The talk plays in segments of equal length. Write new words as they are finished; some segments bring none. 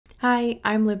Hi,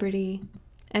 I'm Liberty,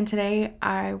 and today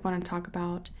I want to talk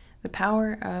about the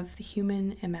power of the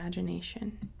human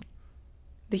imagination.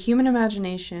 The human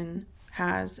imagination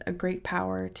has a great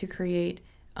power to create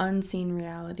unseen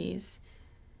realities.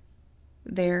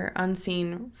 They're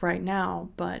unseen right now,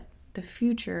 but the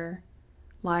future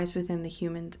lies within the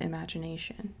human's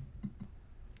imagination.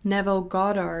 Neville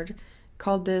Goddard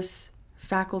called this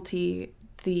faculty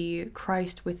the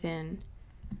Christ within.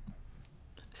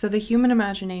 So the human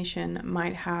imagination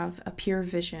might have a pure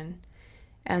vision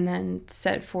and then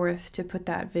set forth to put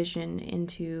that vision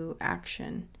into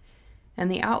action.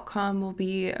 And the outcome will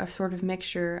be a sort of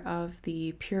mixture of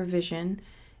the pure vision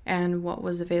and what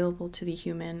was available to the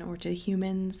human or to the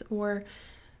humans or,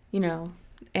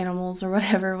 animals or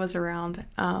whatever was around.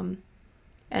 And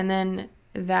then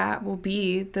that will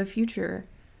be the future.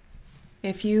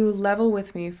 If you level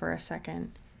with me for a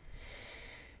second,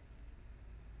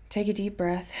 take a deep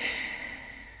breath.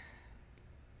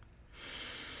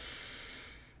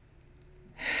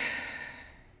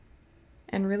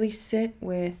 And really sit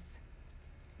with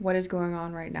what is going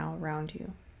on right now around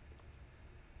you.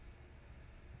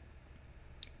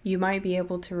 You might be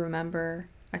able to remember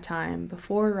a time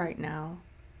before right now,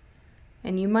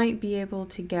 and you might be able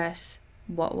to guess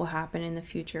what will happen in the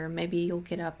future. Maybe you'll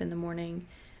get up in the morning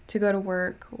to go to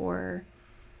work, or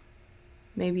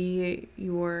maybe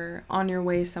you're on your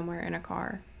way somewhere in a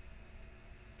car.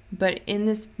 But in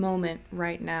this moment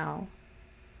right now,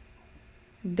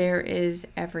 there is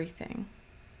everything.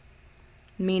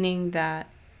 Meaning that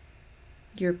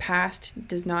your past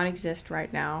does not exist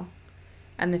right now,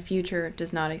 and the future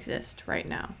does not exist right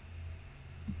now.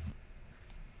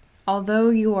 Although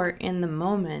you are in the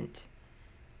moment,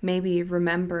 maybe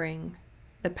remembering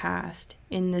the past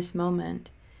in this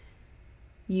moment,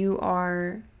 you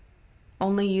are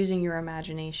only using your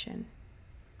imagination.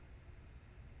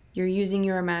 You're using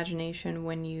your imagination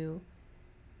when you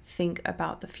think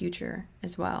about the future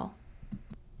as well.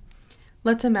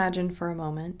 Let's imagine for a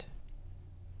moment,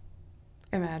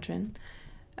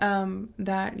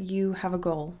 that you have a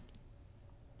goal.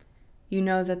 You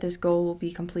know that this goal will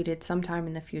be completed sometime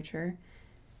in the future,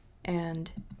 and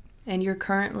you're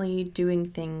currently doing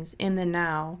things in the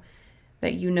now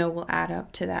that you know will add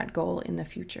up to that goal in the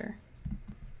future.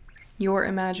 Your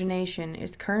imagination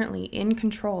is currently in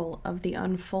control of the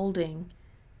unfolding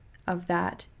of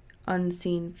that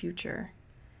unseen future.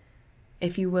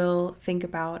 If you will, think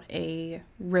about a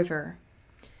river,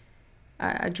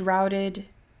 a droughted,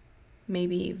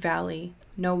 maybe valley,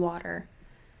 no water.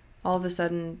 All of a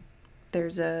sudden,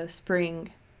 there's a spring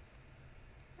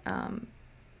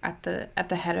at the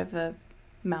head of a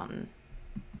mountain.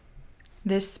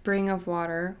 This spring of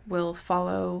water will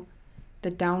follow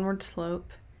the downward slope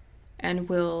and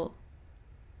will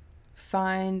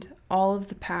find all of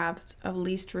the paths of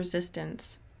least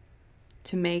resistance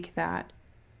to make that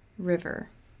river.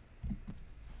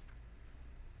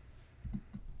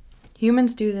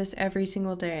 Humans do this every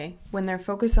single day. When they're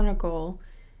focused on a goal,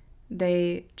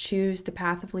 they choose the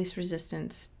path of least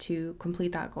resistance to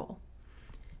complete that goal.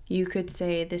 You could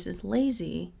say this is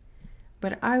lazy,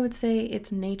 but I would say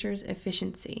it's nature's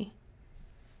efficiency.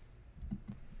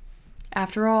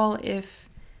 After all, if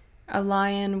a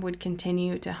lion would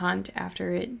continue to hunt after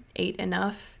it ate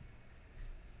enough,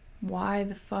 why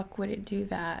the fuck would it do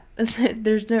that?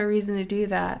 There's no reason to do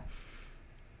that.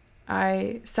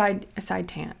 Side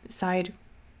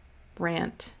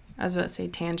rant. I was about to say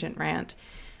tangent rant.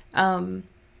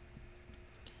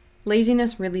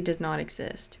 Laziness really does not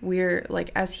exist. We're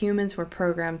as humans, we're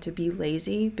programmed to be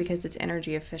lazy because it's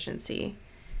energy efficiency.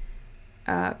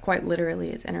 Quite literally,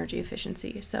 it's energy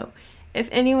efficiency. So if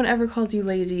anyone ever calls you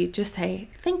lazy, just say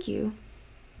thank you.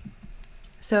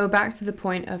 So back to the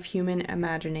point of human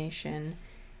imagination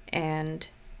and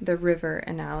the river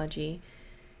analogy.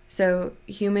 So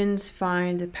humans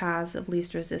find the paths of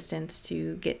least resistance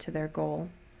to get to their goal.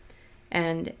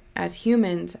 And as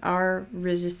humans, our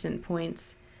resistant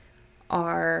points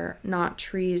are not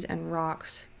trees and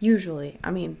rocks, usually.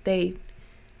 I mean,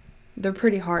 they're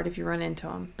pretty hard if you run into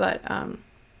them. But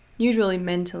usually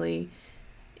mentally,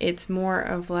 it's more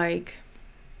of when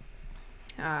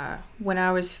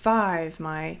I was 5,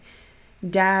 my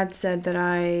dad said that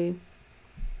I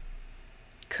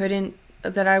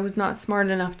was not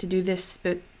smart enough to do this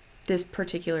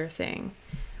particular thing,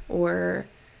 or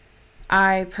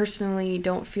I personally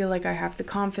don't feel like I have the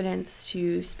confidence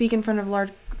to speak in front of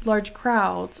large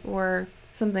crowds, or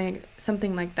something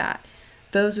like that.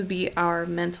 Those would be our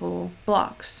mental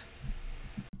blocks.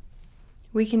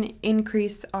 We can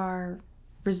increase our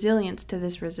resilience to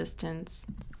this resistance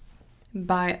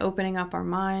by opening up our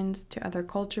minds to other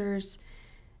cultures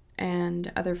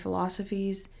and other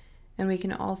philosophies, and we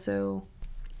can also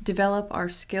develop our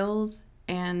skills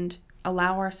and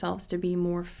allow ourselves to be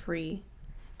more free,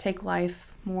 take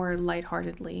life more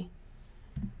lightheartedly.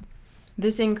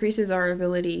 This increases our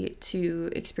ability to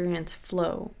experience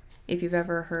flow. If you've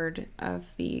ever heard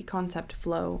of the concept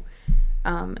flow,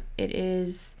 it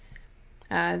is,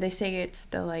 they say it's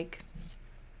the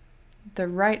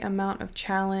right amount of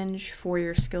challenge for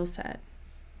your skill set.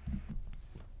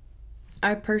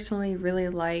 I personally really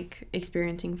like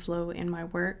experiencing flow in my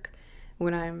work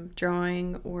when I'm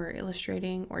drawing or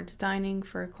illustrating or designing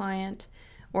for a client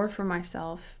or for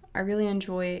myself. I really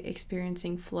enjoy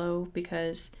experiencing flow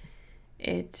because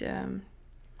it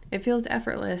feels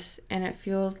effortless, and it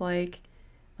feels like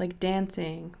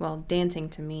dancing. Well, dancing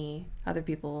to me. Other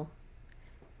people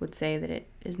would say that it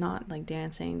is not like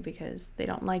dancing because they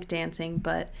don't like dancing,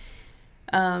 but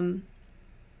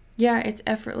yeah, it's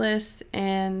effortless,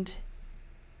 and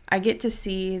I get to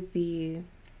see the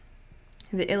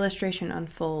illustration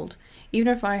unfold,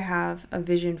 even if I have a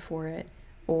vision for it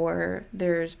or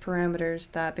there's parameters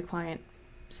that the client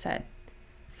set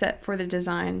for the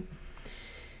design.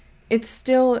 It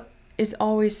still is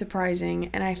always surprising,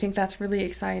 and I think that's really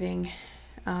exciting.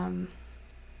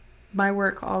 My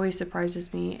work always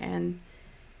surprises me, and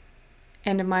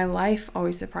my life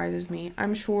always surprises me.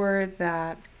 I'm sure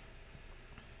that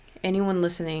anyone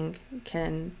listening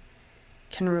can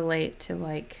relate to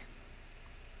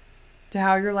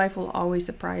how your life will always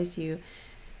surprise you.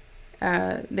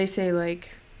 They say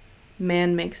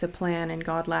man makes a plan and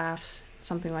God laughs,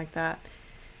 something like that.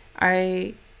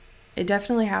 It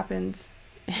definitely happens.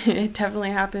 It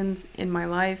definitely happens in my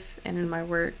life and in my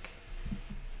work.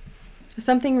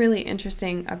 Something really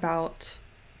interesting about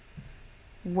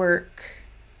work,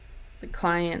 the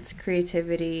clients,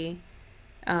 creativity,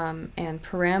 and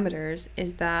parameters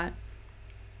is that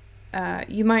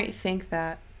you might think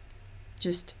that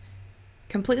just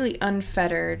completely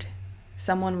unfettered,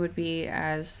 someone would be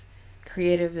as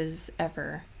creative as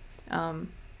ever.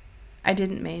 I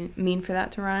didn't mean for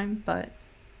that to rhyme, but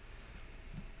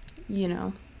we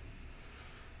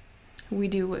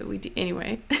do what we do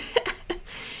anyway.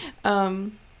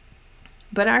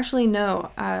 But actually,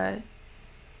 no. At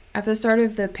the start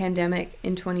of the pandemic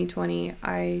in 2020,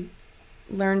 I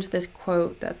learned this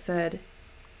quote that said,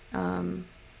 what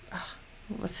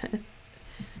was it?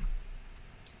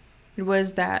 It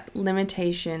was that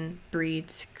limitation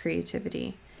breeds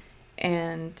creativity.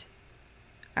 And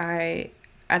at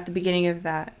the beginning of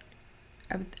the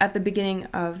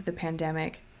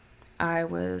pandemic, I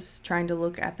was trying to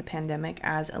look at the pandemic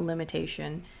as a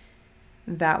limitation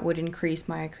that would increase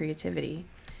my creativity.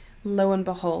 Lo and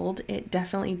behold, it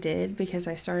definitely did, because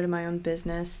I started my own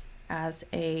business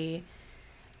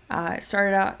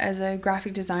started out as a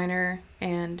graphic designer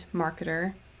and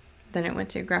marketer. Then it went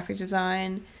to graphic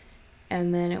design,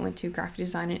 and then it went to graphic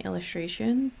design and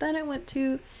illustration. Then it went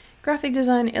to graphic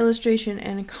design, illustration,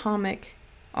 and comic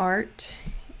art.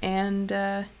 And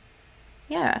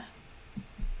yeah.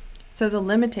 So the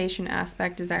limitation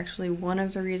aspect is actually one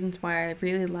of the reasons why I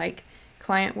really like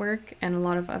client work, and a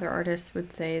lot of other artists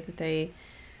would say that they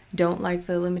don't like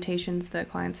the limitations that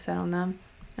clients set on them.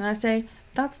 And I say,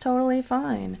 that's totally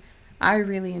fine. I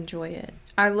really enjoy it.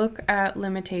 I look at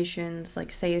limitations,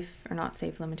 like safe, or not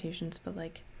safe limitations, but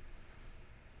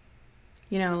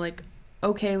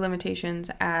okay limitations,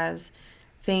 as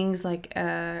things like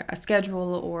a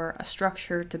schedule or a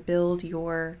structure to build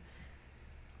your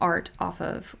art off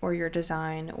of, or your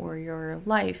design, or your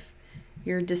life,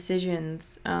 your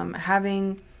decisions,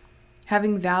 having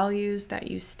values that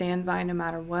you stand by no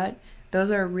matter what. Those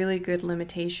are a really good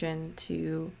limitation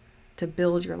to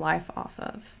build your life off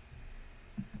of.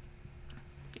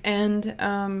 And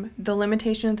the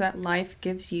limitations that life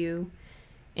gives you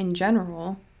in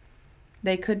general,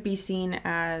 they could be seen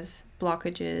as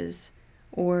blockages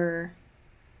or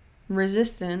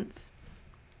resistance,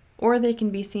 or they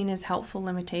can be seen as helpful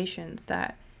limitations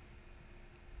that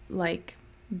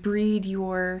breed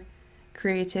your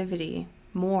creativity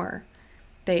more.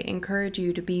 They encourage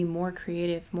you to be more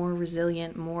creative, more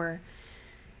resilient, more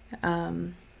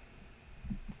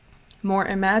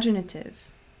imaginative.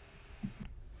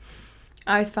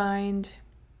 I find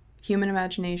human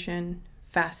imagination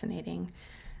fascinating.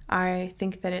 I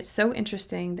think that it's so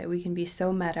interesting that we can be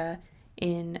so meta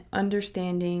in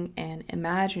understanding and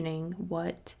imagining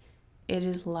what it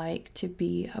is like to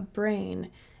be a brain,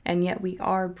 and yet we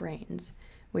are brains.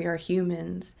 We are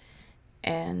humans,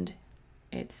 and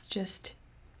it's just,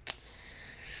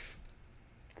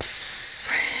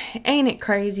 ain't it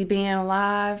crazy being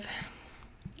alive?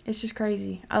 It's just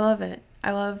crazy. I love it.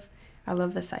 I love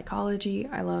the psychology.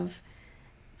 I love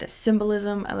the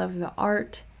symbolism, I love the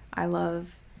art, I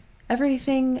love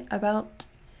everything about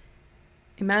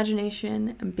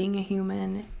imagination and being a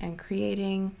human and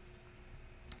creating.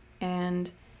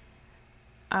 And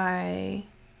I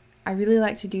really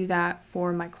like to do that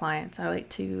for my clients. I like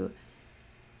to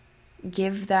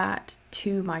give that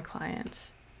to my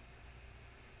clients.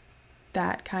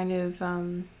 That kind of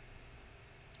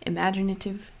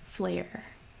imaginative flair.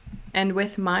 And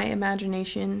with my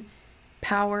imagination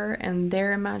power and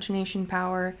their imagination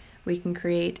power, we can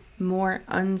create more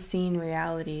unseen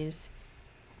realities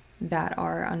that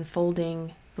are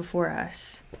unfolding before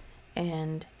us.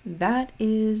 And that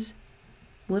is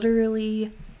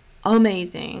literally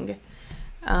amazing.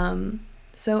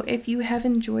 So if you have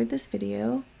enjoyed this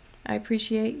video, I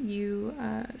appreciate you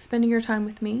spending your time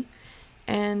with me.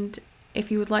 And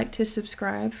if you would like to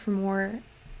subscribe for more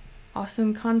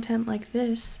awesome content like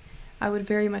this, I would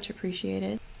very much appreciate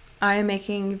it. I am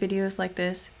making videos like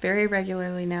this very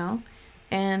regularly now,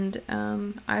 and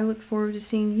I look forward to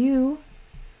seeing you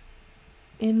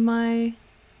in my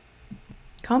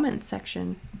comments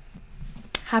section.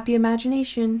 Happy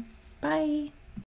imagination. Bye.